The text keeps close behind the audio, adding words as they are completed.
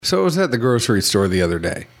So I was at the grocery store the other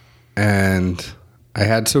day, and I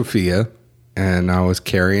had Sophia, and I was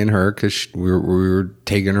carrying her because we were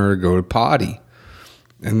taking her to go to potty.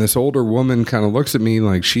 And this older woman kind of looks at me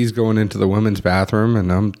like she's going into the women's bathroom,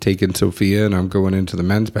 and I'm taking Sophia, and I'm going into the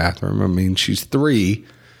men's bathroom. I mean, she's 3.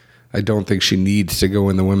 I don't think she needs to go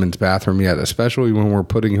in the women's bathroom yet, especially when we're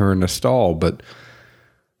putting her in a stall. But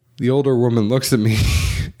the older woman looks at me,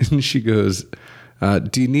 and she goes,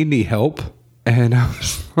 do you need any help? And I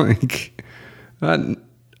was like,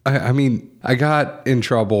 I mean, I got in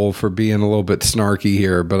trouble for being a little bit snarky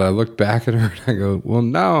here, but I looked back at her and I go, well,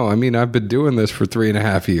 no, I mean, I've been doing this for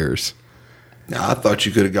 3.5 years. Now, I thought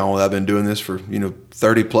you could have gone with, I've been doing this for,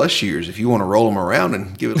 30 plus years. If you want to roll them around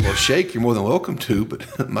and give it a little shake, you're more than welcome to.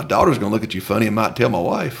 But my daughter's going to look at you funny and might tell my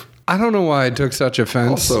wife. I don't know why I took such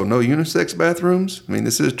offense. Also, no unisex bathrooms. I mean,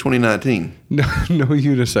 this is 2019. No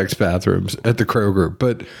unisex bathrooms at the Kroger,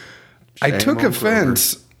 but I took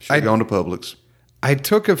offense. I'd gone to Publix. I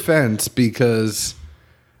took offense because,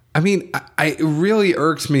 I mean, it really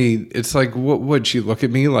irks me. It's like, what would she look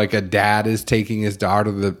at me like a dad is taking his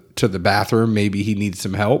daughter to the bathroom? Maybe he needs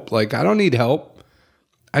some help. Like, I don't need help.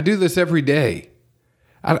 I do this every day.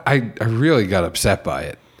 I really got upset by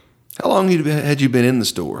it. How long had you been in the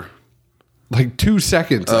store? Like 2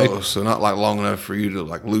 seconds. So not like long enough for you to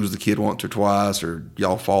like lose the kid once or twice, or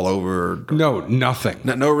y'all fall over? No, nothing.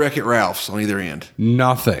 No Wreck-It Ralphs on either end?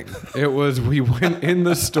 Nothing. It was, we went in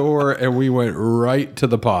the store and we went right to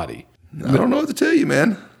the potty. I don't know what to tell you,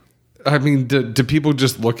 man. I mean, do people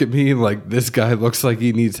just look at me like this guy looks like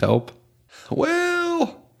he needs help?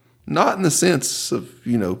 Well, not in the sense of,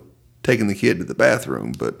 taking the kid to the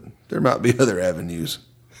bathroom, but there might be other avenues.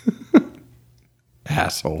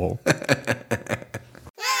 Asshole.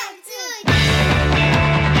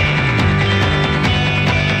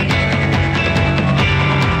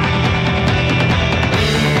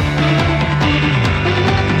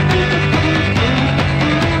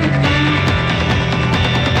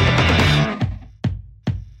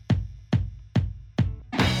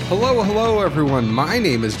 Hello, everyone. My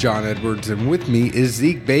name is John Edwards, and with me is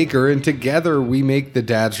Zeke Baker, and together we make the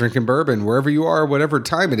Dad's Drinking Bourbon. Wherever you are, whatever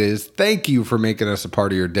time it is, thank you for making us a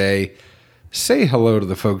part of your day. Say hello to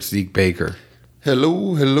the folks, Zeke Baker.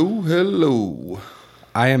 Hello, hello, hello.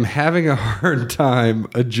 I am having a hard time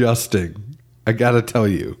adjusting, I gotta tell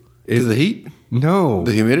you. To the heat? No.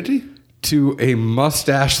 The humidity? To a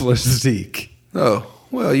mustacheless Zeke. Oh,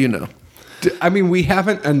 well, I mean, we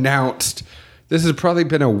haven't announced... This has probably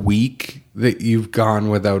been a week that you've gone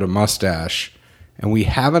without a mustache, and we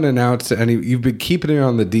haven't announced any. You've been keeping it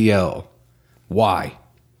on the DL. Why?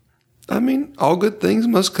 I mean, all good things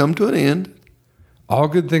must come to an end. All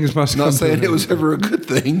good things must come to an end. Not saying it was ever a good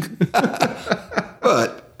thing,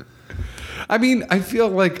 but I mean, I feel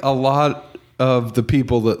like a lot of the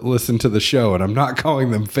people that listen to the show, and I'm not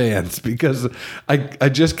calling them fans because I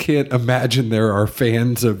just can't imagine there are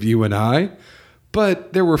fans of you and I.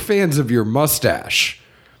 But there were fans of your mustache.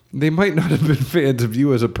 They might not have been fans of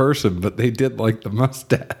you as a person, but they did like the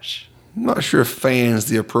mustache. I'm not sure if fan's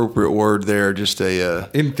the appropriate word there. Just a...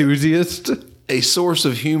 enthusiast? A source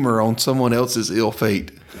of humor on someone else's ill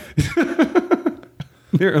fate.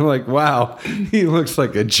 They're like, wow, he looks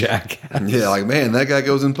like a jackass. Yeah, like, man, that guy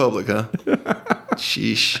goes in public, huh?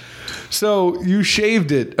 Sheesh. So you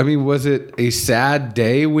shaved it. I mean, was it a sad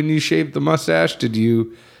day when you shaved the mustache? Did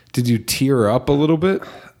you tear up a little bit?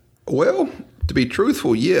 Well, to be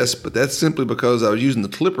truthful, yes, but that's simply because I was using the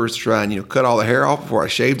clippers to try and cut all the hair off before I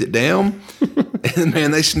shaved it down. And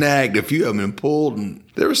man, they snagged a few of them and pulled, and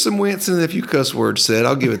there was some wincing and a few cuss words said.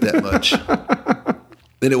 I'll give it that much.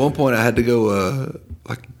 Then at one point I had to go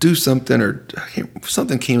do something, or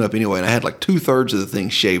something came up anyway, and I had like 2/3 of the thing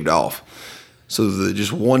shaved off, so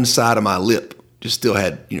just one side of my lip just still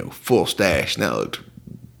had full stash. Now it looked.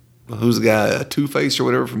 Who's the guy, Two-Face or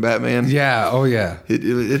whatever from Batman? Yeah, oh yeah.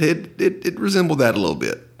 It resembled that a little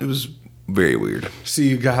bit. It was very weird. So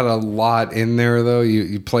you got a lot in there, though?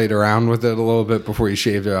 You played around with it a little bit before you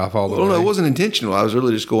shaved it off all the way? Well, no, it wasn't intentional. I was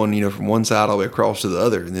really just going, from one side all the way across to the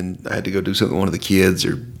other, and then I had to go do something with one of the kids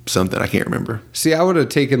or something. I can't remember. See, I would have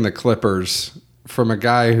taken the clippers from a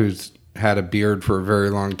guy who's had a beard for a very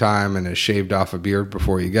long time and has shaved off a beard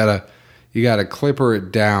before. You gotta clipper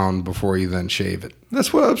it down before you then shave it.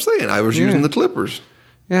 That's what I'm saying. I was using the clippers.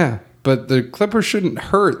 Yeah, but the clippers shouldn't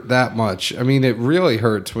hurt that much. I mean, it really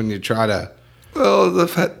hurts when you try to... Well,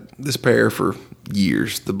 I've had this pair for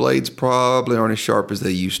years. The blades probably aren't as sharp as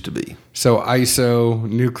they used to be. So ISO,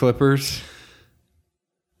 new clippers?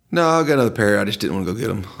 No, I got another pair. I just didn't want to go get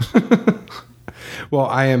them. Well,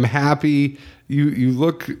 I am happy. You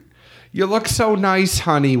look You look so nice,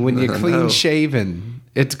 honey, when you're clean shaven.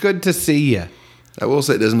 It's good to see you. I will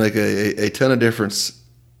say it does make a ton of difference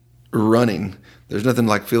running. There's nothing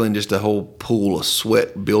like feeling just a whole pool of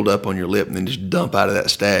sweat build up on your lip and then just dump out of that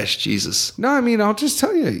stash. Jesus. No, I mean, I'll just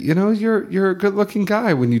tell you, you're a good looking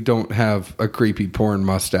guy when you don't have a creepy porn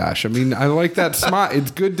mustache. I mean, I like that smile.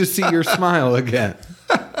 It's good to see your smile again.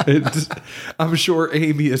 I'm sure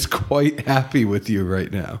Amy is quite happy with you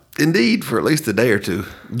right now. Indeed, for at least a day or two.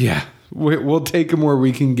 Yeah, we'll take them where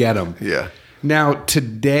we can get them. Yeah. Now,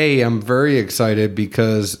 today I'm very excited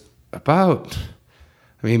because I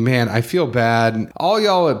feel bad. All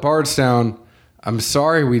y'all at Bardstown, I'm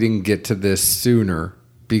sorry we didn't get to this sooner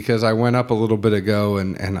because I went up a little bit ago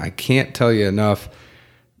and I can't tell you enough.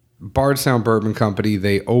 Bardstown Bourbon Company,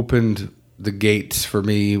 they opened the gates for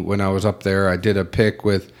me when I was up there. I did a pick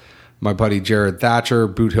with my buddy Jared Thatcher,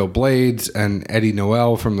 Boot Hill Blades, and Eddie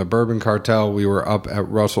Noel from the Bourbon Cartel. We were up at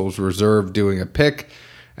Russell's Reserve doing a pick.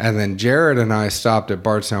 And then Jared and I stopped at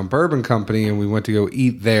Bardstown Bourbon Company and we went to go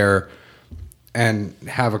eat there and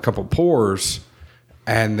have a couple pours.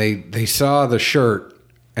 And they saw the shirt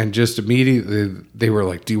and just immediately they were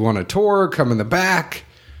like, "Do you want a tour? Come in the back.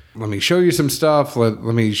 Let me show you some stuff. Let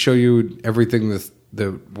me show you everything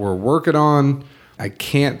that we're working on." I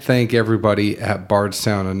can't thank everybody at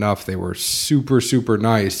Bardstown enough. They were super, super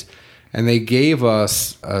nice. And they gave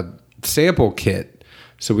us a sample kit.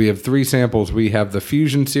 So we have 3 samples. We have the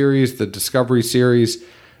Fusion Series, the Discovery Series,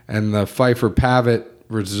 and the Pfeiffer Pavitt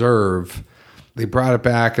Reserve. They brought it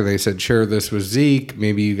back and they said, share this with Zeke.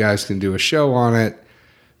 Maybe you guys can do a show on it.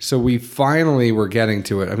 So we finally were getting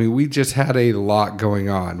to it. I mean, we just had a lot going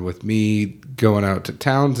on with me going out to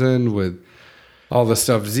Townsend, with all the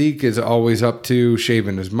stuff Zeke is always up to,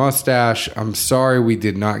 shaving his mustache. I'm sorry we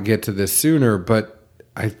did not get to this sooner, but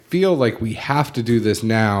I feel like we have to do this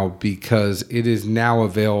now because it is now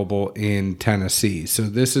available in Tennessee. So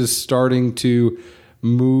this is starting to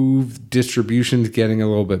move. Distribution's getting a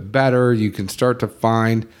little bit better. You can start to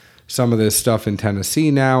find some of this stuff in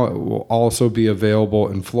Tennessee now. It will also be available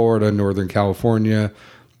in Florida, Northern California,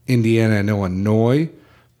 Indiana, and Illinois,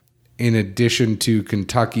 in addition to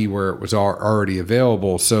Kentucky where it was already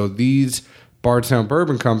available. So these Bardstown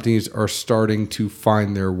Bourbon Companies are starting to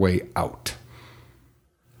find their way out.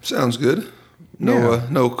 Sounds good.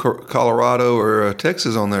 No Colorado or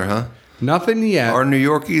Texas on there, huh? Nothing yet. Or New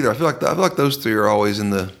York either. I feel like those 3 are always in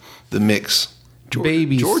the mix.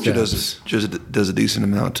 Georgia does a decent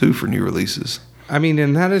amount too for new releases. I mean,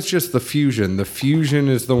 and that is just the Fusion. The Fusion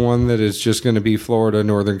is the one that is just going to be Florida,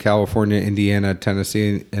 Northern California, Indiana,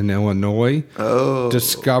 Tennessee, and Illinois. Oh.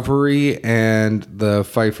 Discovery and the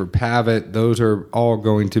Pfeiffer Pavitt, those are all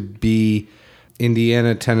going to be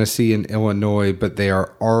Indiana, Tennessee, and Illinois, but they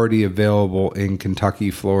are already available in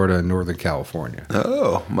Kentucky, Florida, and Northern California.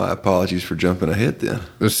 Oh, my apologies for jumping ahead then.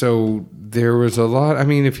 So there was a lot. I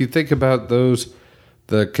mean, if you think about those,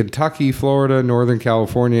 the Kentucky, Florida, Northern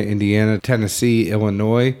California, Indiana, Tennessee,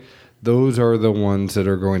 Illinois, those are the ones that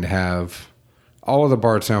are going to have all of the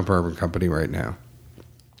Bardstown Bourbon Company right now.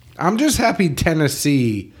 I'm just happy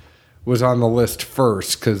Tennessee was on the list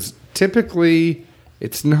first because typically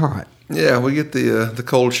it's not. Yeah, we get the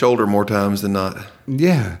cold shoulder more times than not.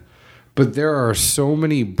 Yeah, but there are so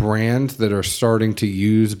many brands that are starting to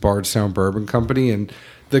use Bardstown Bourbon Company. And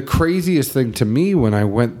the craziest thing to me when I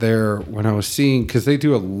went there, when I was seeing, because they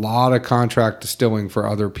do a lot of contract distilling for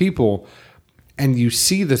other people, and you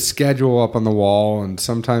see the schedule up on the wall, and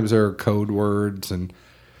sometimes there are code words, and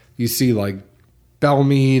you see like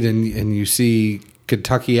Bellmead, and you see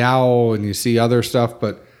Kentucky Owl, and you see other stuff,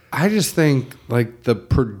 but I just think like the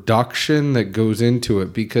production that goes into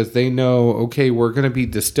it, because they know, okay, we're going to be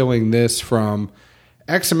distilling this from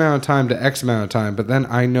X amount of time to X amount of time, but then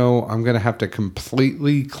I know I'm going to have to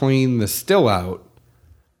completely clean the still out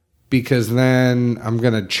because then I'm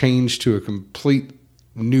going to change to a complete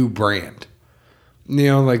new brand. You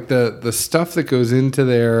know, like the stuff that goes into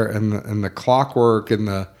there and the clockwork and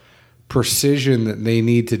the precision that they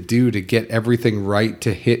need to do to get everything right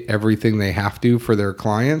to hit everything they have to for their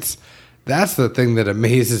clients. That's the thing that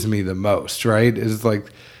amazes me the most, right? Is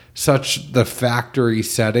like such the factory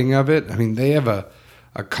setting of it. I mean, they have a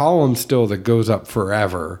column still that goes up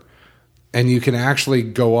forever, and you can actually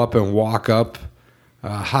go up and walk up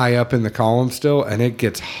high up in the column still, and it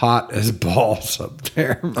gets hot as balls up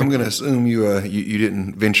there. I'm going to assume you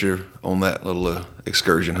didn't venture on that little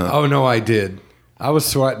excursion, huh? Oh, no, I did. I was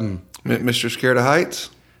sweating. Mr. Scared of Heights?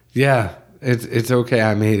 Yeah, it's okay.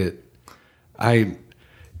 I made it.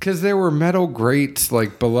 Because there were metal grates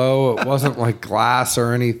like below. It wasn't like glass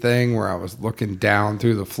or anything where I was looking down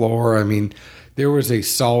through the floor. I mean, there was a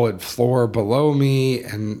solid floor below me,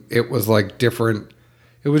 and it was like different.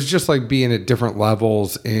 It was just like being at different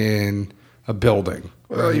levels in a building.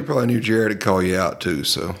 Well, right? You probably knew Jared would call you out too,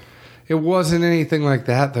 so. It wasn't anything like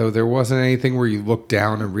that, though. There wasn't anything where you look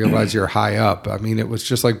down and realize you're high up. I mean, it was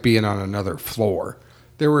just like being on another floor.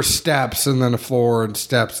 There were steps and then a floor and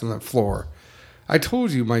steps and then a floor. I told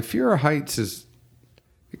you, my fear of heights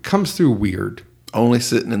it comes through weird. Only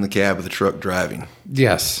sitting in the cab of the truck driving.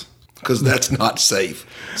 Yes. Because that's not safe.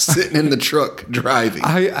 Sitting in the truck driving.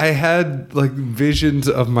 I had like visions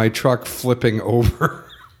of my truck flipping over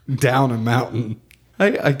down a mountain.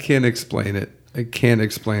 I can't explain it. I can't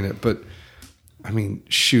explain it, but I mean,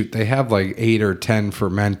 shoot, they have like 8 or 10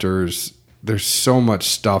 fermenters. There's so much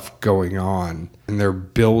stuff going on, and they're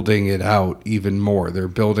building it out even more. They're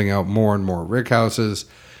building out more and more rick houses.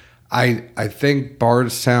 I think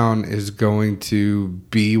Bardstown is going to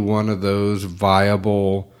be one of those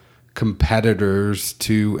viable competitors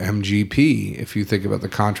to MGP. If you think about the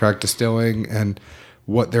contract distilling and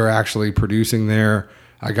what they're actually producing there,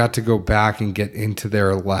 I got to go back and get into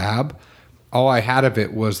their lab. All I had of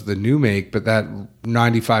it was the new make, but that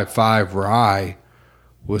 95.5 rye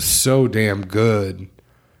was so damn good.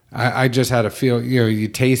 I just had a feel, you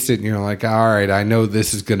taste it and you're like, all right, I know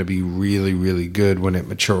this is going to be really, really good when it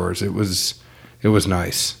matures. It was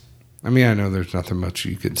nice. I mean, I know there's nothing much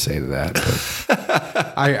you could say to that,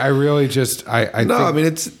 but I really just, I mean,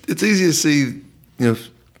 it's easy to see,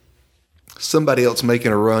 somebody else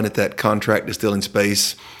making a run at that contract distilling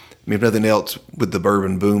space. I mean, if nothing else, with the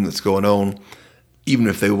bourbon boom that's going on, even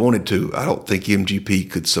if they wanted to, I don't think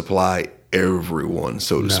MGP could supply everyone,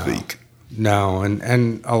 so to speak. No,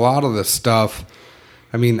 and a lot of the stuff,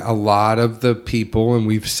 I mean, a lot of the people, and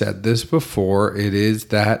we've said this before, it is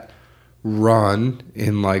that run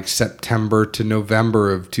in like September to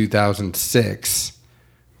November of 2006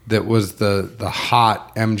 that was the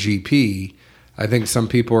hot MGP. I think some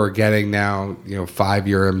people are getting now,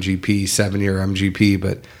 5-year MGP, 7-year MGP,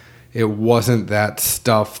 but it wasn't that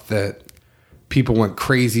stuff that people went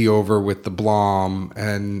crazy over with the Blom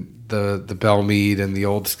and the Bellmead and the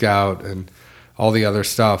Old Scout and all the other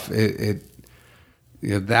stuff.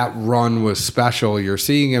 That run was special. You're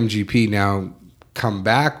seeing MGP now come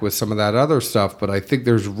back with some of that other stuff, but I think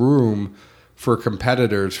there's room for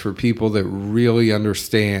competitors, for people that really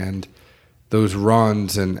understand those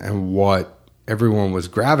runs and what everyone was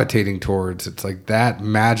gravitating towards. It's like that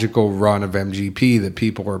magical run of MGP that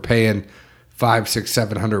people are paying $500,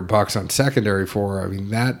 $600, $700 on secondary for. I mean,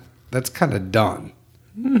 that's kind of done.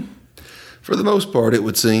 For the most part, it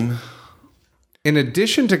would seem. In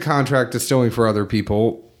addition to contract distilling for other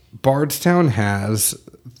people, Bardstown has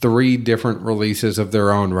 3 different releases of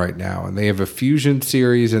their own right now, and they have a fusion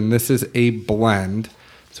series, and this is a blend.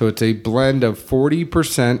 So it's a blend of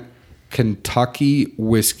 40% Kentucky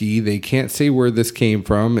whiskey. They can't say where this came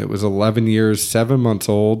from. It was 11 years, 7 months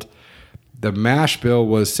old. The mash bill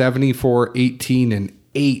was 74, 18, and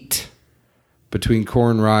 8 between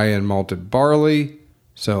corn, rye, and malted barley.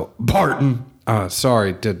 So Barton,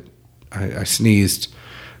 sorry, I sneezed.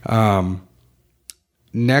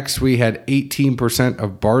 Next, we had 18%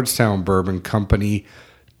 of Bardstown Bourbon Company,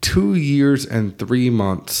 2 years and 3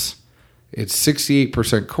 months. It's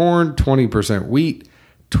 68% corn, 20% wheat,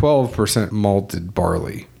 12% malted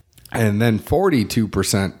barley. And then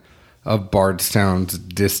 42% of Bardstown's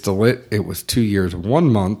distillate. It was 2 years,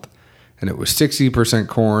 1 month, and it was 60%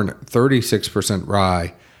 corn, 36%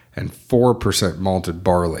 rye, and 4% malted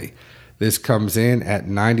barley. This comes in at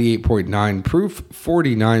 98.9 proof,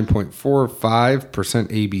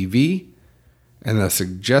 49.45% ABV, and the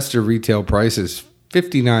suggested retail price is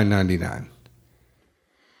 $59.99.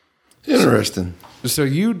 Interesting. So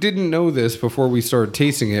you didn't know this before we started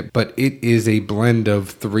tasting it, but it is a blend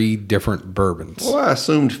of 3 different bourbons. Well, I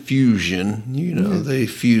assumed fusion. They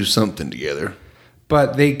fuse something together.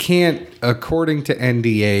 But they can't, according to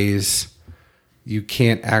NDAs, you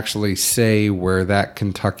can't actually say where that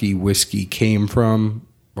Kentucky whiskey came from,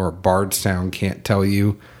 or Bardstown can't tell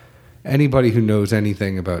you. Anybody who knows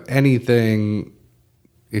anything about anything,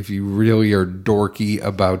 if you really are dorky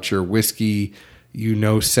about your whiskey,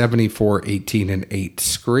 74, 18, and 8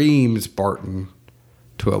 screams Barton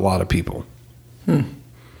to a lot of people.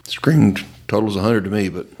 Scream totals 100 to me,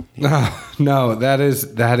 but no,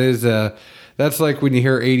 that's like when you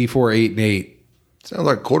hear 84, 8, and 8. Sounds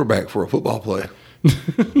like a quarterback for a football play.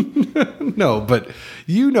 No, but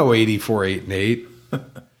 84, 8, and 8.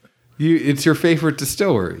 It's your favorite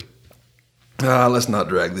distillery. Let's not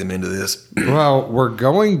drag them into this. Well, we're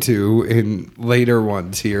going to in later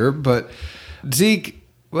ones here, but Zeke,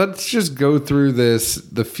 let's just go through this.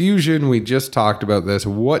 The Fusion, we just talked about this.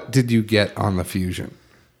 What did you get on the Fusion?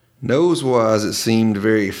 Nose-wise, it seemed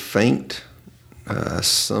very faint.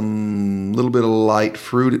 Some little bit of light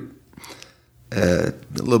fruit. A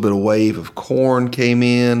little bit of wave of corn came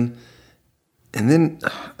in. And then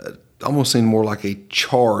almost seemed more like a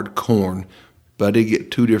charred corn. But I did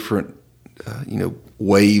get two different,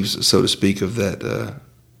 waves, so to speak, of that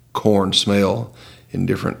corn smell in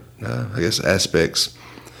different, aspects.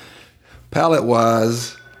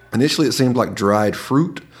 Palate-wise, initially it seemed like dried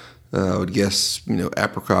fruit. I would guess,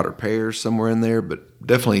 apricot or pears somewhere in there, but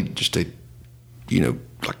definitely just a,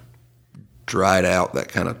 like dried out, that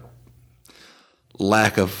kind of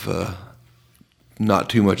lack of not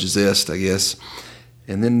too much zest, I guess.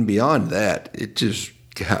 And then beyond that, it just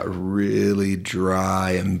got really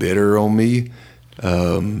dry and bitter on me.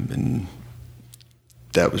 And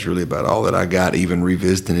that was really about all that I got, even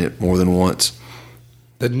revisiting it more than once.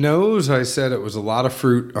 The nose, I said it was a lot of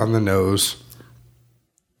fruit on the nose.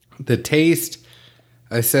 The taste,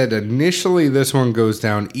 I said initially this one goes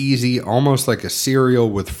down easy, almost like a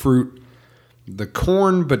cereal with fruit. The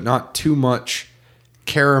corn, but not too much.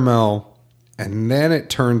 Caramel, and then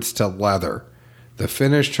it turns to leather. The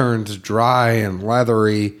finish turns dry and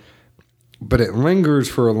leathery, but it lingers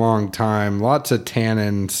for a long time. Lots of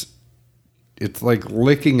tannins. It's like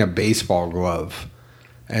licking a baseball glove.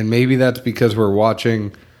 And maybe that's because we're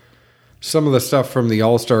watching some of the stuff from the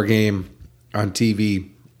All-Star game on TV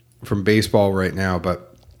from baseball right now.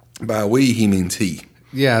 But by we, he means he.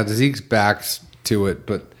 Yeah, Zeke's back's to it,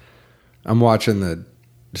 but I'm watching the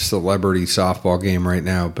celebrity softball game right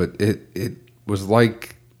now. But it was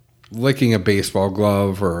like licking a baseball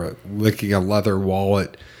glove or licking a leather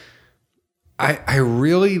wallet. I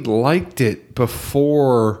really liked it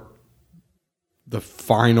before the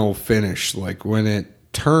final finish, like when it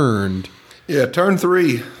turned. Yeah, turn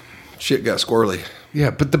 3, shit got squirrely.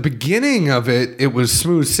 Yeah, but the beginning of it, it was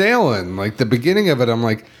smooth sailing. Like the beginning of it, I'm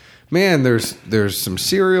like, man, there's some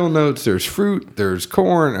cereal notes, there's fruit, there's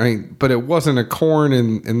corn. I mean, but it wasn't a corn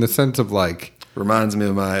in the sense of like. Reminds me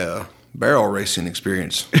of my barrel racing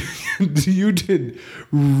experience. You did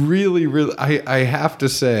really, really. I have to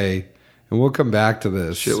say, and we'll come back to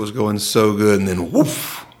this. Shit was going so good, and then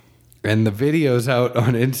woof. And the video's out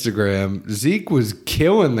on Instagram. Zeke was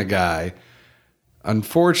killing the guy.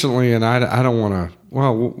 Unfortunately, and I don't want to.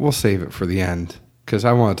 Well, we'll save it for the end because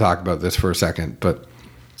I want to talk about this for a second. But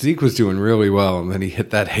Zeke was doing really well, and then he hit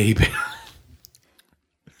that hay bale.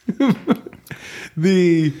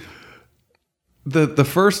 The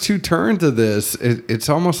first two turns of this, it's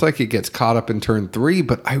almost like it gets caught up in turn 3.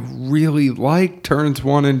 But I really like turns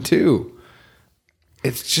 1 and 2.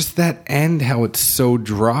 It's just that end, how it's so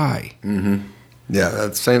dry. Mm-hmm. Yeah,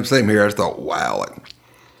 that's same here. I just thought, wow, like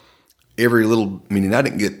every little. I mean, I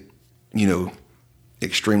didn't get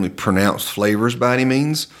extremely pronounced flavors by any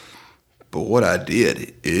means, but what I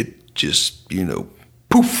did, it just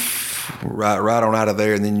poof, right on out of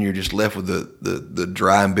there, and then you're just left with the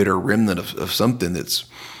dry and bitter remnant of something that's.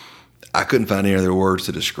 I couldn't find any other words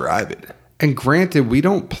to describe it. And granted, we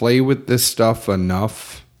don't play with this stuff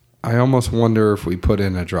enough. I almost wonder if we put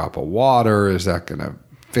in a drop of water, is that going to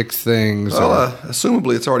fix things? Well,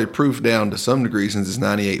 assumably it's already proofed down to some degree since it's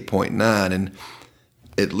 98.9, and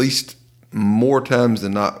at least more times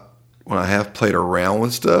than not when I have played around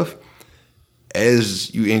with stuff,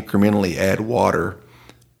 as you incrementally add water,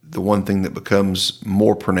 the one thing that becomes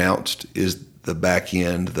more pronounced is the back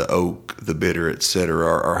end, the oak, the bitter, etc.,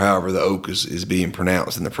 or however the oak is being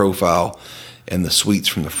pronounced in the profile. And the sweets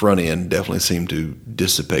from the front end definitely seem to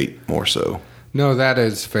dissipate more so. No, that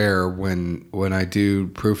is fair. When I do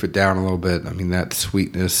proof it down a little bit, I mean, that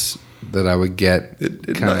sweetness that I would get.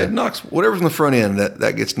 It knocks whatever's in the front end,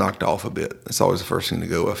 that gets knocked off a bit. That's always the first thing to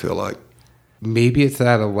go, I feel like. Maybe it's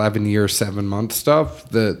that 11-year, 7-month stuff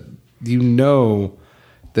that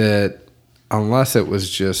that unless it was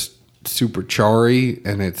just super charry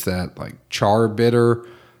and it's that like char bitter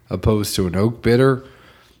opposed to an oak bitter,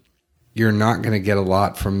 you're not going to get a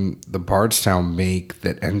lot from the Bardstown make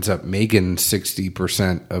that ends up making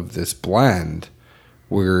 60% of this blend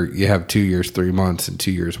where you have 2 years, 3 months and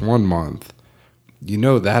 2 years, 1 month.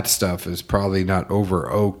 That stuff is probably not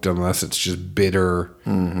over oaked unless it's just bitter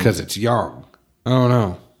because it's young. I don't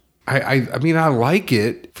know. I mean, I like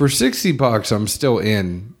it. For $60, I'm still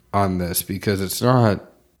in on this because it's not.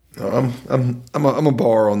 I'm a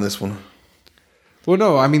bar on this one. Well,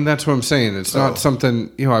 no, I mean, that's what I'm saying. It's not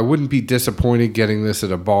something, I wouldn't be disappointed getting this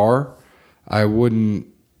at a bar. I wouldn't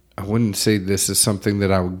say this is something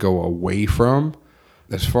that I would go away from.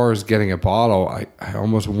 as far as getting a bottle, I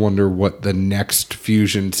almost wonder what the next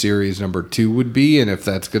Fusion Series number 2 would be, and if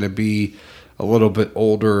that's going to be a little bit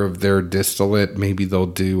older of their distillate. Maybe they'll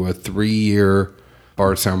do a 3-year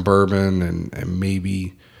Bardstown bourbon, and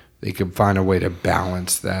maybe they could find a way to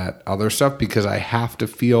balance that other stuff, because I have to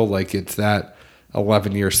feel like it's that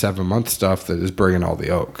 11-year, 7-month stuff that is bringing all the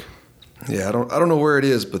oak. Yeah, I don't know where it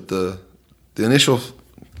is, but the initial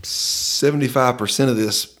 75% of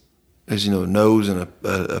this, as you know, nose and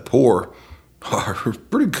a pour are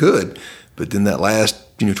pretty good, but then that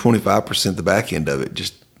last 25%, the back end of it,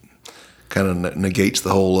 just kind of negates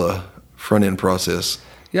the whole front end process.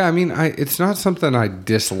 Yeah, I mean, it's not something I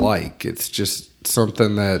dislike. It's just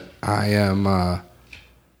something that I'm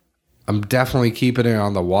definitely keeping it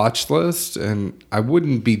on the watch list, and I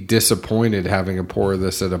wouldn't be disappointed having a pour of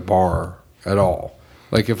this at a bar at all.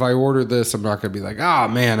 Like, if I ordered this, I'm not going to be like, oh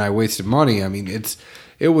man, I wasted money. I mean,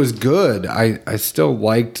 it was good. I still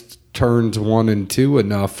liked turns 1 and 2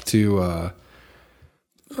 enough to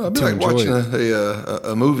I'd be like watching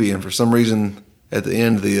a movie, and for some reason at the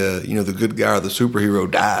end, the good guy or the superhero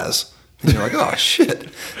dies. And you're like, oh shit,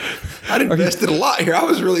 I'd invested a lot here. I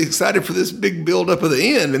was really excited for this big build up of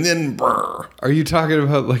the end, and then brr. Are you talking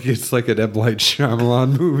about like it's like an M. Night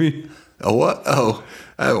Shyamalan movie? Oh what? Oh,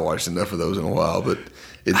 I haven't watched enough of those in a while, but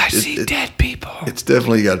I see dead people. It's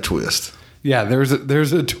definitely got a twist. Yeah, there's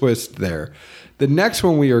a twist there. The next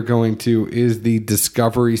one we are going to is the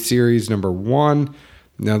Discovery Series number 1.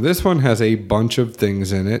 Now, this one has a bunch of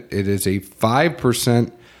things in it. It is a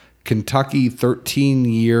 5% Kentucky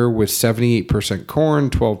 13-year with 78%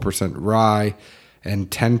 corn, 12% rye,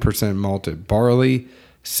 and 10% malted barley.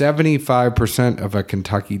 75% of a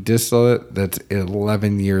Kentucky distillate. That's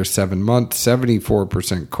 11 years, 7 months.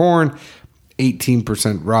 74% corn,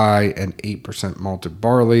 18% rye, and 8% malted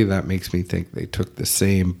barley. That makes me think they took the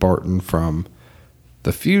same Barton from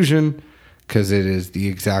the Fusion, because it is the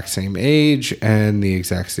exact same age and the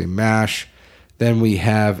exact same mash. Then we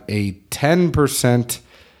have a 10%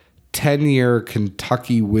 10-year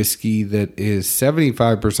Kentucky whiskey that is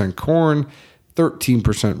 75% corn,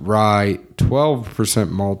 13% rye, 12%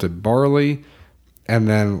 malted barley. And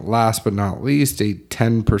then last but not least, a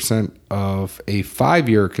 10% of a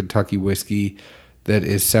 5-year Kentucky whiskey that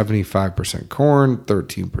is 75% corn,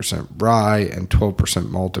 13% rye, and 12%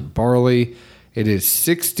 malted barley. It is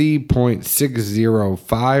 60.605%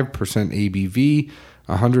 ABV,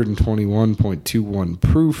 121.21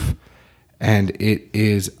 proof, and it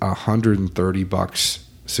is $130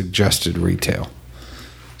 suggested retail.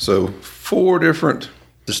 So 4 different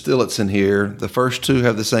distillates in here. The first 2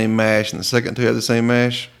 have the same mash, and the second 2 have the same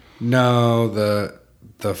mash? No,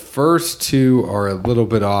 the first 2 are a little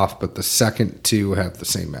bit off, but the second 2 have the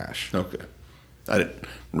same mash. Okay. I didn't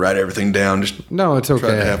write everything down. Just no, it's okay.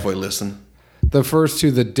 Try to halfway listen. The first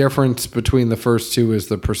 2, the difference between the first 2 is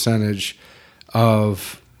the percentage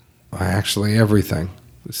of actually everything.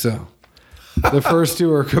 So the first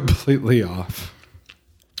 2 are completely off.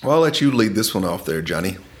 Well, I'll let you lead this one off there,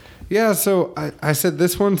 Johnny. Yeah, so I said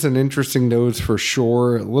this one's an interesting nose for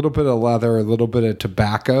sure. A little bit of leather, a little bit of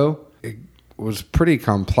tobacco. It was pretty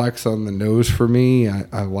complex on the nose for me.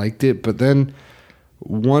 I liked it. But then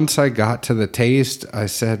once I got to the taste, I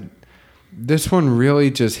said, this one really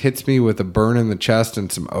just hits me with a burn in the chest and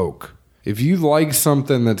some oak. If you like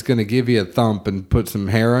something that's going to give you a thump and put some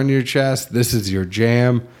hair on your chest, this is your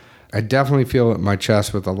jam. I definitely feel it in my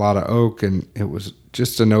chest with a lot of oak, and it was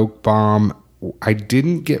just an oak bomb. I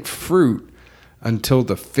didn't get fruit until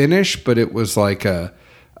the finish, but it was like a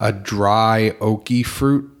dry, oaky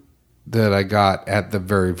fruit that I got at the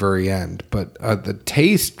very, very end. But the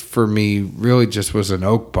taste for me really just was an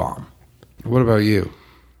oak bomb. What about you?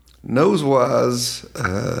 Nose-wise,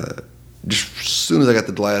 just as soon as I got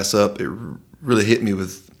the glass up, it really hit me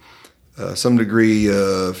with some degree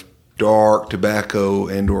of dark tobacco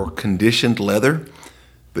and or conditioned leather.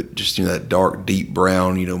 But just, that dark, deep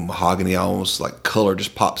brown, mahogany, almost like color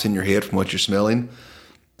just pops in your head from what you're smelling.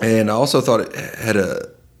 And I also thought it had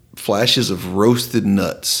flashes of roasted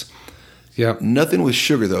nuts. Yeah. Nothing with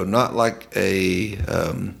sugar, though. Not like a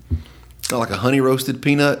honey roasted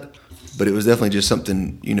peanut, but it was definitely just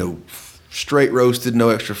something, straight roasted, no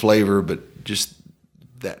extra flavor, but just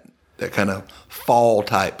that kind of fall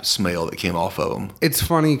type smell that came off of them. It's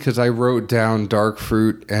funny because I wrote down dark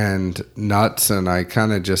fruit and nuts, and I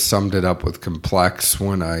kind of just summed it up with complex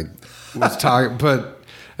when I was talking.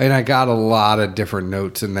 And I got a lot of different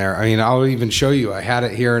notes in there. I mean, I'll even show you. I had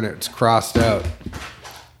it here and it's crossed out,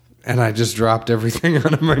 and I just dropped everything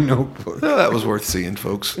out of my notebook. Well, that was worth seeing,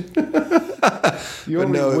 folks. You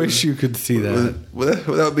only wish you could see that.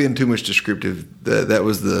 Without being too much descriptive, that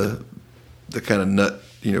was the the kind of nut,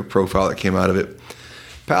 profile that came out of it.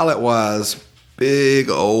 Palate-wise, big,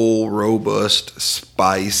 old, robust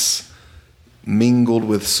spice mingled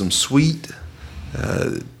with some sweet.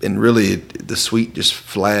 And really, the sweet just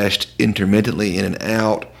flashed intermittently in and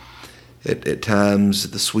out. At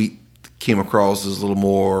times, the sweet came across as a little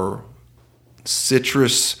more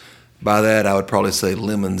citrus. By that, I would probably say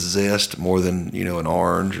lemon zest more than, an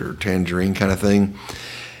orange or tangerine kind of thing.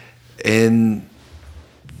 And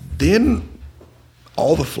then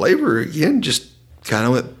all the flavor, again, just kind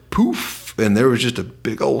of went poof. And there was just a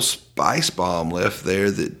big old spice bomb left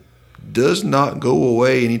there that does not go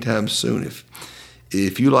away anytime soon.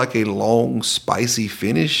 If you like a long, spicy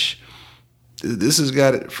finish, this has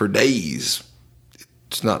got it for days.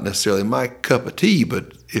 It's not necessarily my cup of tea,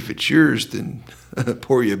 but if it's yours, then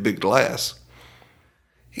pour you a big glass.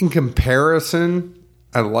 In comparison,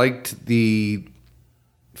 I liked the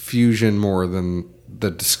Fusion more than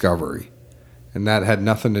the Discovery. And that had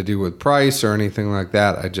nothing to do with price or anything like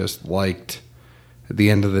that. I just liked, at the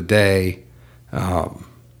end of the day, I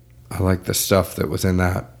liked the stuff that was in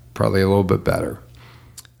that probably a little bit better.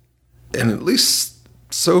 And at least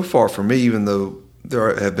so far for me, even though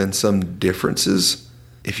there have been some differences,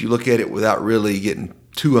 if you look at it without really getting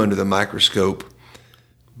too under the microscope,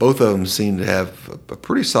 both of them seem to have a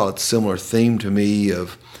pretty solid similar theme to me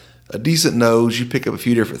of a decent nose. You pick up a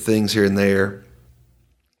few different things here and there.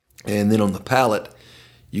 And then on the palate,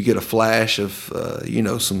 you get a flash of,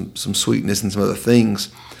 some sweetness and some other things.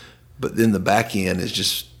 But then the back end is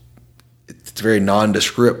just, it's very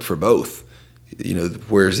nondescript for both.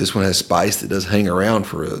 Whereas this one has spice that does hang around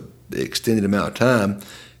for an extended amount of time,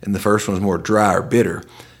 and the first one is more dry or bitter.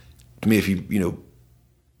 To me, if you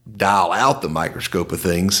dial out the microscope of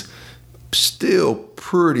things, still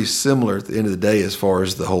pretty similar at the end of the day as far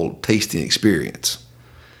as the whole tasting experience.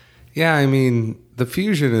 Yeah, I mean, the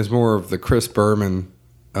Fusion is more of the Chris Berman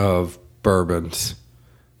of bourbons,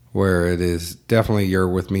 where it is definitely You're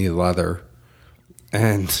With Me leather.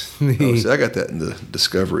 And I got that in the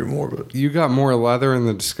Discovery more, but you got more leather in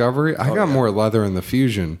the Discovery. I got more leather in the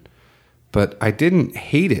Fusion, but I didn't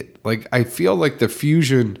hate it. Like, I feel like the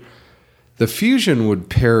Fusion would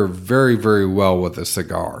pair very, very well with a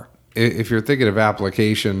cigar. If you're thinking of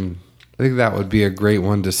application, I think that would be a great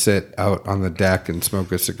one to sit out on the deck and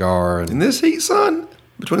smoke a cigar. And in this heat, son,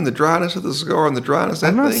 between the dryness of the cigar and the dryness of that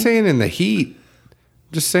I'm not thing? saying in the heat.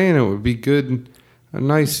 I'm just saying it would be good. A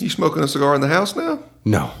nice. You smoking a cigar in the house now?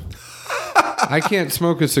 No. I can't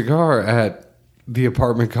smoke a cigar at the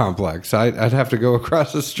apartment complex. I'd have to go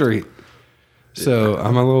across the street. So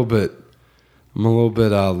I'm a little bit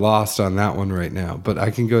lost on that one right now. But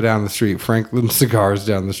I can go down the street, Franklin Cigars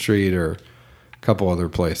down the street, or a couple other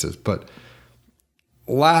places. But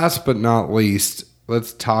last but not least,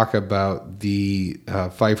 let's talk about the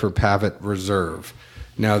Pfeiffer Pavitt Reserve.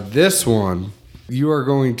 Now this one, you are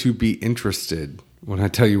going to be interested when I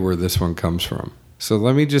tell you where this one comes from. So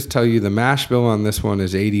let me just tell you, the mash bill on this one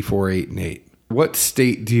is 84, 8, and 8. What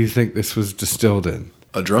state do you think this was distilled in?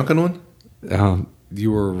 A drunken one?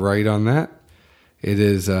 You were right on that. It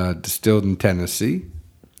is distilled in Tennessee.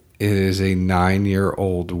 It is a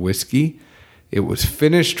 9-year-old whiskey. It was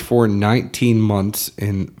finished for 19 months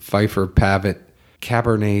in Pfeiffer Pavitt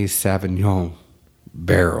Cabernet Sauvignon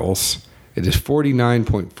barrels. It is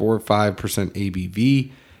 49.45%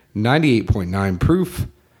 ABV, 98.9 proof,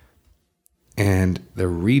 and the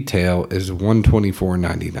retail is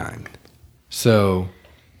 $124.99. So,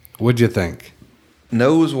 what'd you think?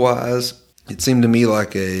 Nose-wise, it seemed to me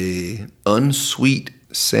like a unsweet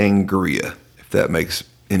sangria, if that makes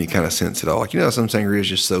any kind of sense at all. Like, some sangria is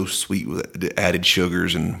just so sweet with the added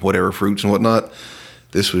sugars and whatever fruits and whatnot.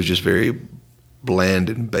 This was just very bland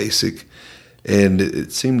and basic, and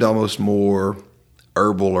it seemed almost more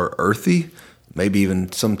herbal or earthy. Maybe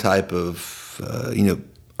even some type of,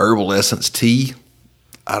 herbal essence tea.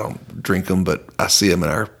 I don't drink them, but I see them in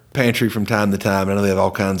our pantry from time to time. I know they have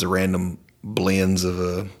all kinds of random blends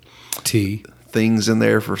of tea things in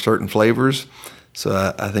there for certain flavors.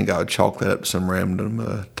 So I think I would chalk that up to some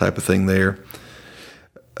random type of thing there.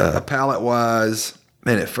 Palate-wise,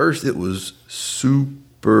 man, at first it was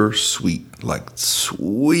super sweet. Like,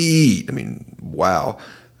 sweet. I mean, wow.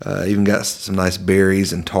 Even got some nice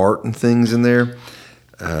berries and tart and things in there.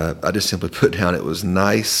 I just simply put down it was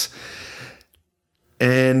nice.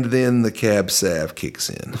 And then the Cab Sav kicks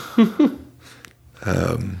in.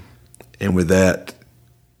 And with that,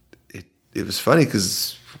 it was funny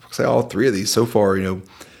because all three of these so far,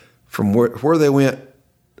 from where they went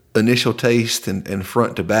initial taste and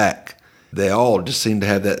front to back, they all just seem to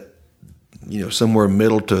have that, somewhere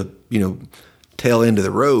middle to, tail end of the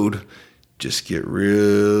road, just get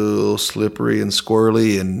real slippery and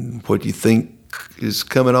squirrely, and what you think is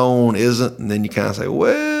coming on isn't, and then you kind of say,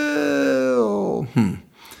 well,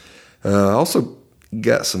 also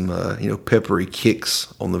got some, peppery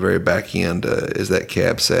kicks on the very back end as that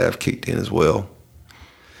Cab Sav kicked in as well.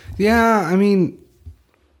 Yeah, I mean,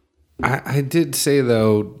 I did say,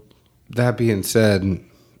 though, that being said,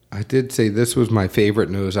 I did say this was my favorite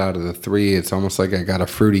nose out of the three. It's almost like I got a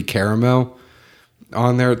fruity caramel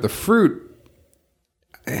on there. The fruit,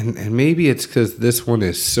 and maybe it's because this one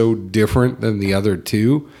is so different than the other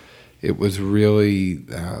two. It was really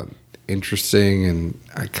interesting, and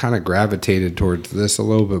I kind of gravitated towards this a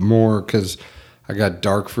little bit more because I got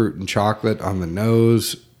dark fruit and chocolate on the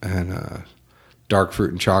nose and dark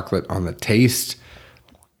fruit and chocolate on the taste.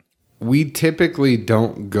 We typically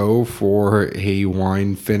don't go for a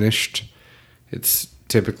wine finished. It's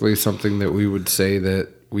typically something that we would say that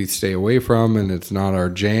we stay away from, and it's not our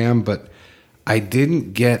jam, but I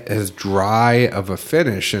didn't get as dry of a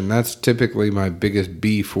finish, and that's typically my biggest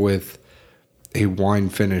beef with a wine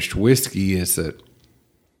finished whiskey is that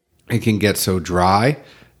it can get so dry.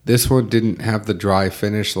 This one didn't have the dry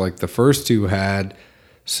finish like the first two had,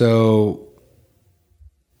 so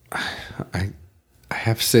I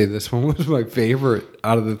have to say this one was my favorite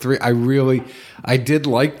out of the three. I did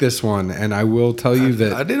like this one, and I will tell you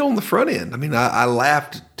that I did on the front end. I mean, I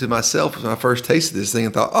laughed to myself when I first tasted this thing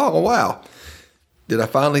and thought, oh, wow, did I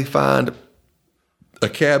finally find a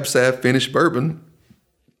Cab Sav finished bourbon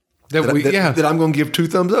that I'm going to give 2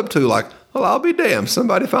 thumbs up to? Like, well, I'll be damned.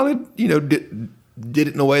 Somebody finally, did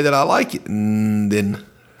it in a way that I like it. And then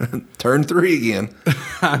turn 3 again.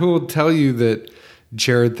 I will tell you that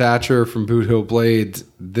Jared Thatcher from Boot Hill Blades,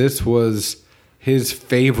 this was his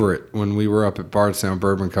favorite when we were up at Bardstown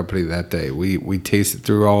Bourbon Company that day. We tasted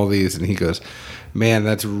through all these, and he goes, man,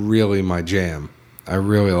 that's really my jam. I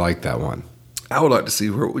really like that one. I would like to see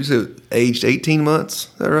where we said aged 18 months.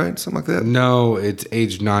 Is that right? Something like that? No, it's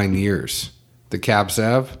aged 9 years. The Cab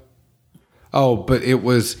Sav. Oh, but it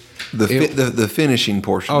was the finishing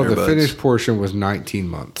portion. Oh, the finished portion was 19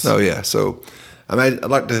 months. Oh yeah. So I'd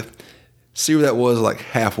like to see where that was like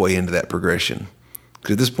halfway into that progression.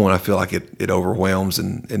 Because at this point, I feel like it overwhelms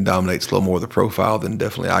and dominates a little more of the profile than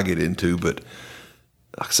definitely I get into. But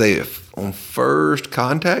like I say, if on first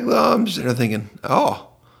contact, though, I'm just thinking, oh,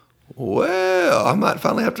 well, I might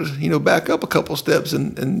finally have to, back up a couple steps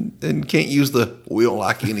and can't use the we don't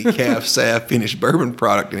like any Cab Sav finished bourbon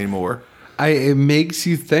product anymore. It makes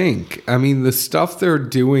you think. I mean, the stuff they're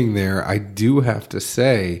doing there, I do have to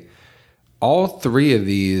say, all three of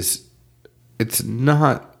these, it's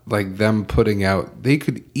not like them putting out, they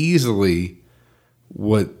could easily,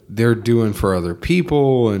 what they're doing for other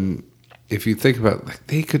people, and if you think about it, like,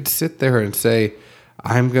 they could sit there and say,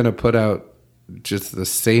 I'm going to put out just the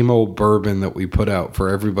same old bourbon that we put out for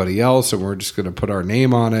everybody else, and we're just going to put our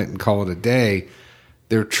name on it and call it a day.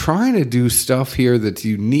 They're trying to do stuff here that's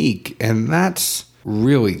unique, and that's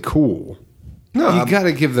really cool. No, you got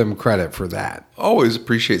to give them credit for that. Always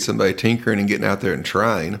appreciate somebody tinkering and getting out there and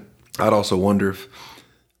trying. I'd also wonder if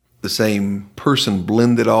the same person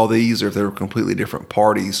blended all these or if they were completely different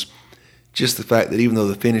parties. Just the fact that even though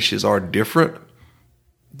the finishes are different,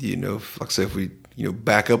 like I said, if we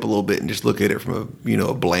back up a little bit and just look at it from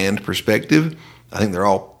a bland perspective, I think they're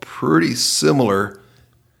all pretty similar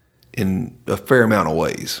in a fair amount of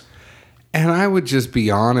ways. And I would just be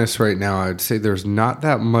honest right now. I'd say there's not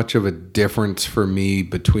that much of a difference for me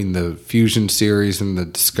between the Fusion series and the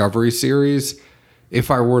Discovery series. If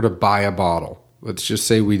I were to buy a bottle, let's just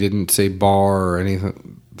say we didn't say bar or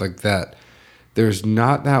anything like that. There's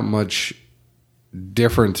not that much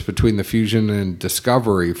difference between the Fusion and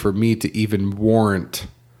Discovery for me to even warrant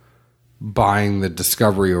buying the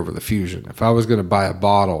Discovery over the Fusion. If I was going to buy a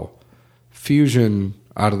bottle, Fusion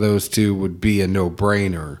out of those two would be a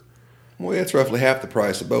no-brainer. Well, it's roughly half the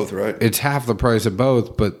price of both, right? It's half the price of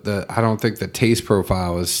both, but I don't think the taste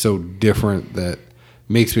profile is so different that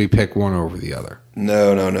makes me pick one over the other.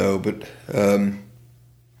 No. But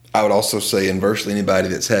I would also say, inversely, anybody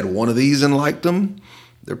that's had one of these and liked them,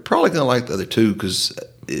 they're probably going to like the other two because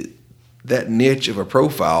that niche of a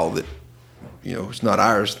profile that, it's not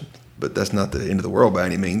ours, but that's not the end of the world by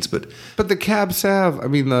any means. But the Cab Sav, I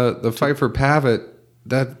mean, the Pfeiffer Pavitt,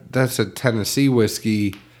 that's a Tennessee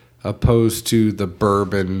whiskey opposed to the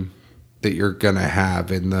bourbon that you're going to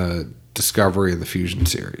have in the Discovery and the Fusion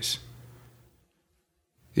series.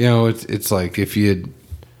 It's like if it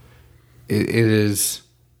is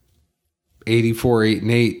 84, 8,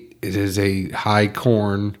 and 8. It is a high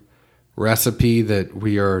corn recipe that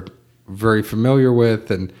we are very familiar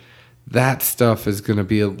with, and that stuff is going to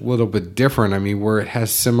be a little bit different. I mean, where it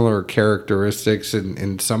has similar characteristics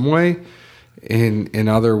in some way, in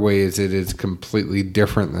other ways, it is completely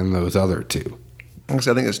different than those other two. I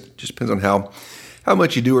think it just depends on how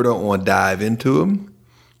much you do or don't want to dive into them.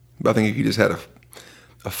 But I think if you just had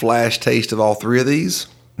a flash taste of all three of these,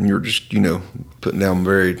 and you're just, putting down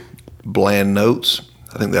very bland notes,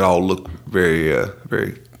 I think that all look very,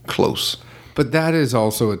 very close. But that is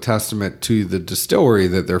also a testament to the distillery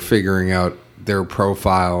that they're figuring out their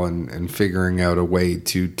profile and figuring out a way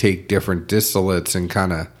to take different distillates and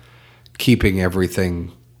kind of keeping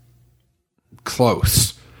everything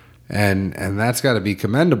close. And that's got to be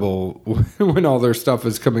commendable when all their stuff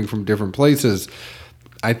is coming from different places.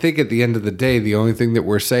 I think at the end of the day, the only thing that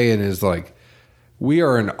we're saying is like, we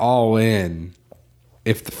are an all-in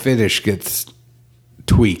if the finish gets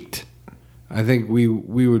tweaked. I think we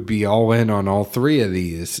would be all in on all three of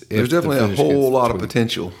these. There's definitely a whole lot of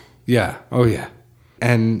potential. Yeah. Oh, yeah.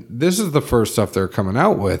 And this is the first stuff they're coming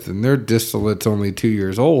out with, and their distillate's only 2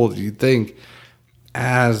 years old. You'd think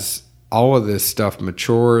as all of this stuff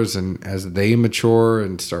matures and as they mature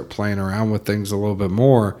and start playing around with things a little bit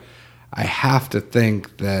more, I have to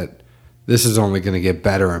think that this is only going to get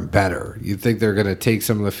better and better. You'd think they're going to take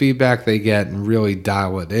some of the feedback they get and really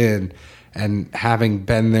dial it in. And having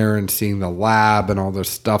been there and seeing the lab and all the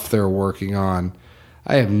stuff they're working on,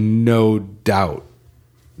 I have no doubt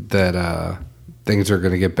that things are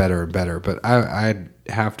going to get better and better. But I'd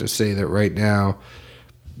have to say that right now,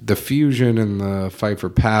 the Fusion and the Pfeiffer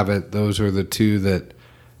Pavitt, those are the two that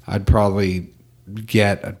I'd probably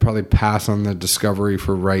get. I'd probably pass on the Discovery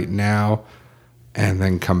for right now and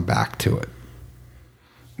then come back to it.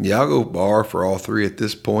 Yeah, I'll go bar for all three at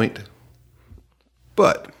this point.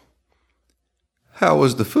 But how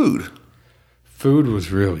was the food? Food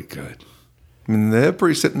was really good. I mean, they have a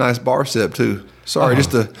pretty nice bar set, too. Sorry,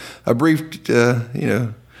 just a brief,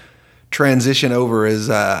 transition over as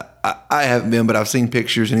I haven't been, but I've seen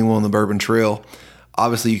pictures, anyone on the Bourbon Trail.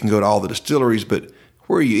 Obviously, you can go to all the distilleries, but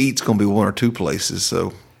where you eat's going to be one or two places,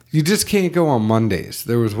 so. You just can't go on Mondays.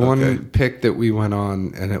 There was one pick that we went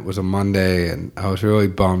on, and it was a Monday, and I was really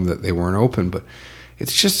bummed that they weren't open, but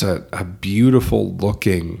it's just a beautiful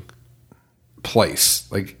looking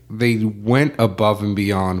place. Like, they went above and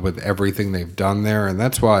beyond with everything they've done there, and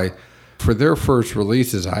that's why for their first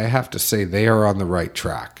releases, I have to say they are on the right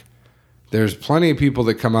track. There's plenty of people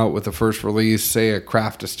that come out with the first release, say a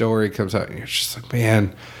craft distillery comes out, and you're just like,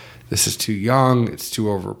 man, this is too young, it's too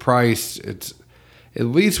overpriced. It's at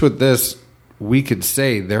least with this, we could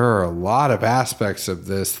say there are a lot of aspects of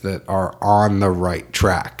this that are on the right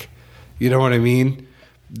track. You know what I mean?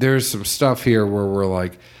 There's some stuff here where we're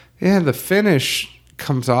like, yeah, the finish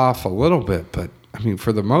comes off a little bit, but I mean,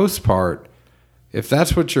 for the most part, if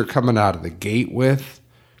that's what you're coming out of the gate with,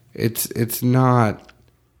 it's not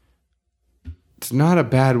a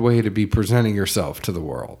bad way to be presenting yourself to the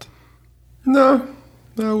world. No,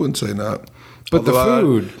 I wouldn't say not. But the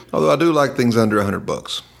food, although I do like things under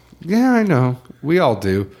 $100. Yeah, I know. We all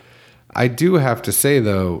do. I do have to say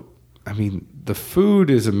though, I mean, the food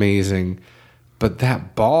is amazing, but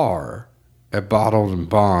that bar at Bottled and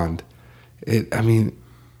Bond,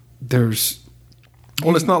 there's...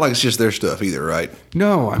 Well, it's not like it's just their stuff either, right?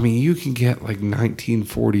 No, I mean, you can get like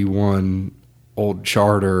 1941 Old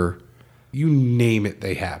Charter, you name it,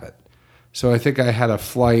 they have it. So I think I had a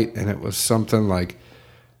flight and it was something like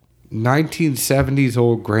 1970s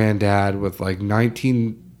Old Grandad with like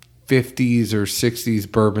 1950s or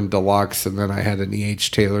 60s Bourbon Deluxe, and then I had an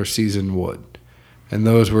E.H. Taylor Seasoned Wood. And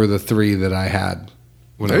those were the three that I had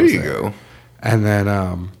when I was there. There you go. And then,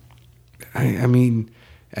 I mean,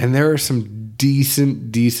 and there are some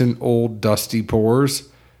decent old dusty pours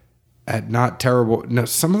at not terrible. Now,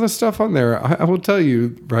 some of the stuff on there, I will tell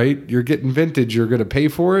you, right? You're getting vintage. You're going to pay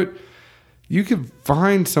for it. You could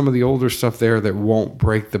find some of the older stuff there that won't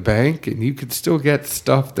break the bank, and you could still get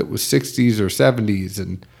stuff that was 60s or 70s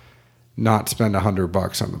and not spend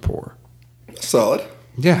 $100 on the pour. Solid.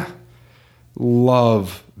 Yeah.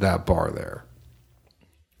 Love that bar there.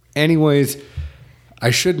 Anyways, I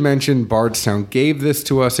should mention Bardstown gave this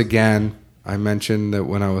to us again. I mentioned that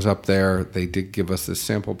when I was up there, they did give us this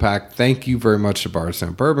sample pack. Thank you very much to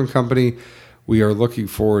Bardstown Bourbon Company. We are looking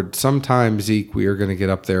forward. Sometime, Zeke, we are going to get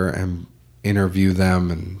up there and interview them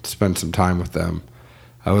and spend some time with them.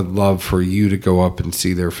 I would love for you to go up and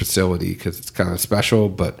see their facility because it's kind of special.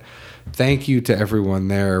 But thank you to everyone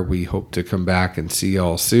there. We hope to come back and see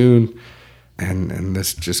y'all soon. And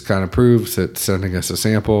this just kind of proves that sending us a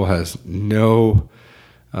sample has no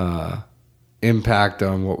impact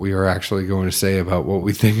on what we are actually going to say about what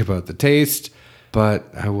we think about the taste. But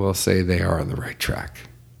I will say they are on the right track.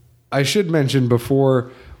 I should mention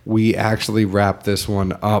before we actually wrap this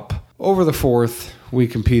one up, over the 4th, we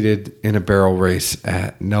competed in a barrel race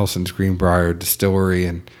at Nelson's Greenbrier Distillery.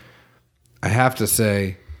 And I have to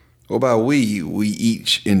say... Well, by we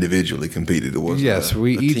each individually competed. It wasn't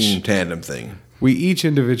a team tandem thing. We each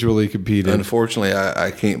individually competed. Unfortunately, I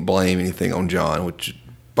can't blame anything on John, which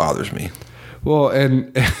bothers me. Well,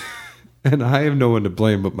 and I have no one to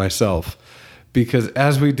blame but myself, because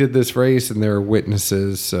as we did this race, and there are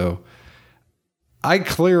witnesses, so I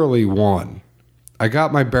clearly won. I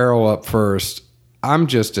got my barrel up first. I'm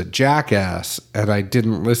just a jackass, and I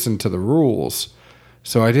didn't listen to the rules,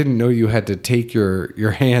 so I didn't know you had to take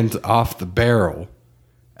your hands off the barrel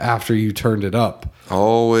after you turned it up.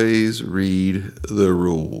 Always read the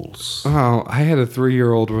rules. Oh, I had a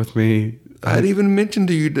 3-year-old with me. I'd even mentioned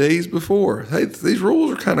to you days before, hey, these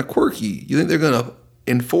rules are kind of quirky. You think they're going to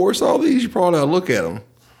enforce all these? You probably ought to look at them.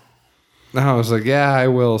 I was like, yeah, I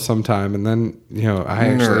will sometime. And then, I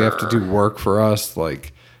actually have to do work for us,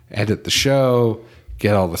 like edit the show,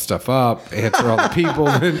 get all the stuff up, answer all the people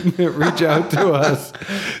that reach out to us.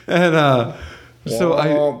 And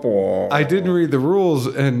so I didn't read the rules,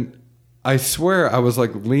 and I swear I was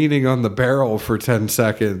like leaning on the barrel for 10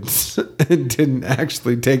 seconds and didn't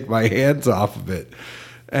actually take my hands off of it.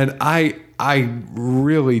 And I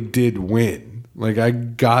really did win. Like, I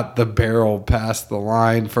got the barrel past the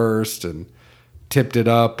line first and tipped it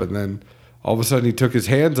up, and then all of a sudden he took his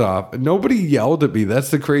hands off. And nobody yelled at me. That's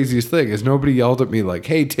the craziest thing, is nobody yelled at me like,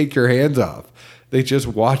 hey, take your hands off. They just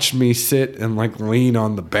watched me sit and like lean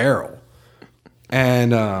on the barrel.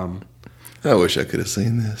 And I wish I could have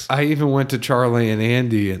seen this. I even went to Charlie and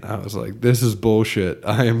Andy, and I was like, this is bullshit.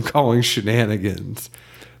 I am calling shenanigans.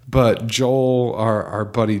 But Joel, our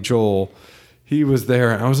buddy Joel, he was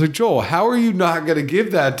there, and I was like, Joel, how are you not going to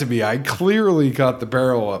give that to me? I clearly got the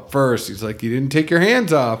barrel up first. He's like, you didn't take your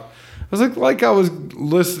hands off. I was like I was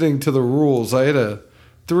listening to the rules. I had a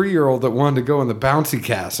 3-year-old that wanted to go in the bouncy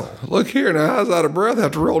castle. Look here, now I was out of breath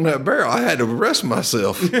after rolling that barrel. I had to rest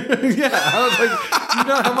myself. Yeah, I was like, you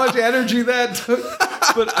know how much energy that took?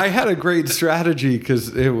 But I had a great strategy,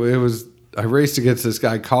 because it was, I raced against this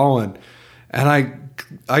guy, Colin, and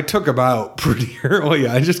I took him out pretty early.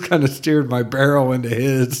 I just kind of steered my barrel into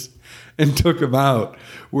his and took him out,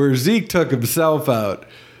 where Zeke took himself out.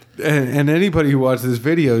 And anybody who watched this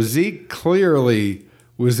video, Zeke clearly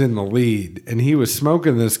was in the lead, and he was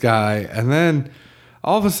smoking this guy, and then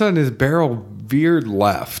all of a sudden his barrel veered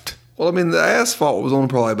left. Well, I mean, the asphalt was on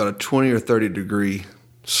probably about a 20 or 30 degree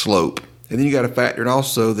slope. And then you got to factor in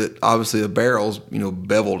also that obviously the barrel's,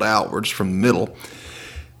 beveled outwards from the middle.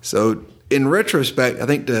 So in retrospect, I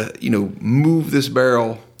think to, move this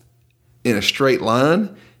barrel in a straight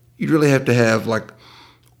line, you'd really have to have like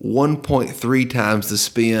 1.3 times the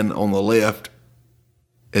spin on the left,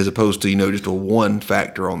 as opposed to, just a 1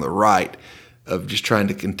 factor on the right, of just trying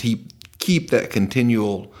to keep that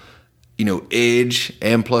continual, edge,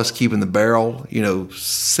 and plus keeping the barrel,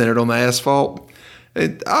 centered on the asphalt.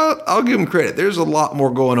 And I'll give them credit. There's a lot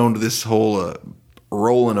more going on to this whole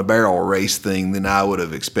rolling a barrel race thing than I would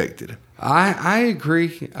have expected. I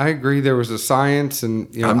agree. There was a science, and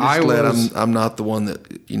I'm just glad I'm not the one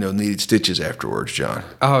that needed stitches afterwards, John.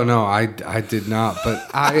 Oh no, I did not. But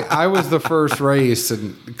I was the first race,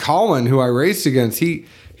 and Colin, who I raced against, he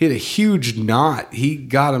hit a huge knot. He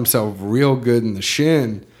got himself real good in the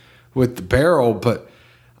shin with the barrel. But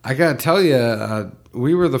I gotta tell you,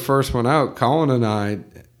 we were the first one out, Colin and I,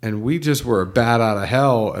 and we just were a bat out of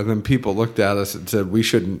hell. And then people looked at us and said we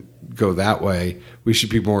shouldn't go that way. We should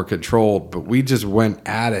be more controlled. But we just went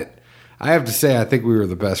at it. I have to say, I think we were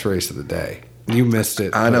the best race of the day. You missed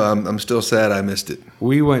it. I know. I'm still sad I missed it.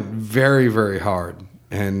 We went very, very hard,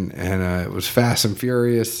 and it was fast and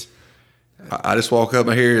furious. I just walk up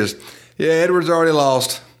and hear is, yeah, Edwards already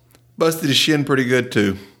lost. Busted his shin pretty good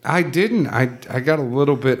too. I didn't. I got a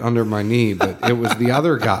little bit under my knee, but it was the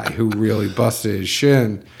other guy who really busted his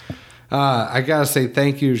shin. I got to say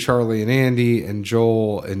thank you to Charlie and Andy and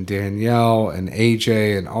Joel and Danielle and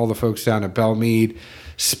AJ and all the folks down at Belmead.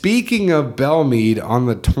 Speaking of Belmead, on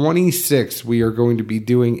the 26th, we are going to be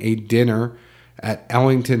doing a dinner at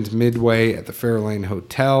Ellington's Midway at the Fairlane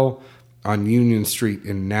Hotel on Union Street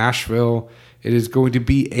in Nashville. It is going to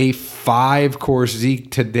be a 5-course.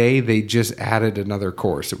 Zeke, today they just added another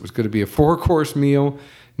course. It was going to be a 4-course meal.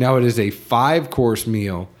 Now it is a 5-course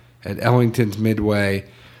meal at Ellington's Midway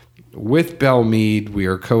with Belmead. We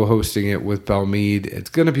are co-hosting it with Belmead.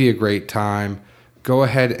 It's going to be a great time. Go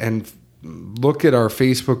ahead and look at our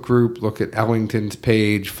Facebook group. Look at Ellington's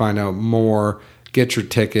page. Find out more. Get your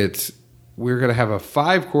tickets. we're going to have a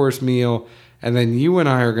 5-course meal. And then you and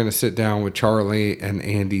I are going to sit down with Charlie and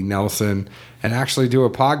Andy Nelson and actually do a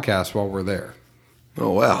podcast while we're there.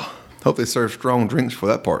 Oh, wow. Hope they serve strong drinks before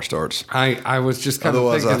that part starts. I was just kind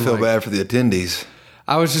Otherwise, of thinking, I feel bad for the attendees.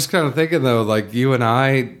 I was just kind of thinking, though, like you and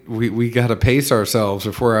I, we got to pace ourselves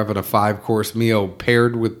if we're having a 5-course meal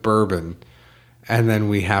paired with bourbon. And then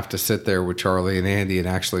we have to sit there with Charlie and Andy and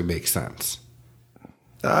actually make sense.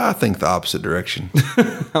 I think the opposite direction.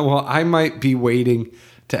 Well, I might be waiting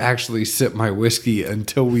to actually sip my whiskey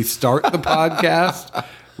until we start the podcast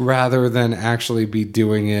rather than actually be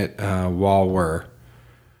doing it while we're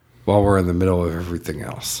in the middle of everything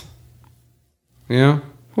else. Yeah?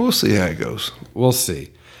 We'll see how it goes. We'll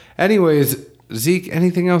see. Anyways, Zeke,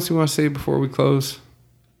 anything else you want to say before we close?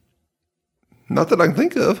 Not that I can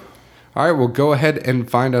think of. All right, well, go ahead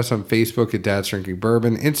and find us on Facebook at Dad's Drinking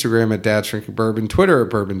Bourbon, Instagram at Dad's Drinking Bourbon, Twitter at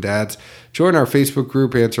Bourbon Dads. Join our Facebook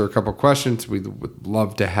group, answer a couple questions. We would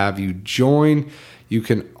love to have you join. You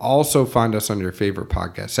can also find us on your favorite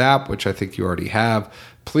podcast app, which I think you already have.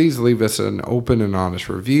 Please leave us an open and honest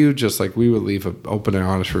review, just like we would leave an open and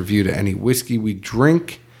honest review to any whiskey we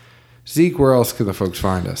drink. Zeke, where else can the folks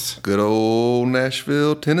find us? Good old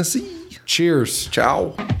Nashville, Tennessee. Cheers.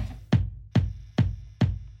 Ciao.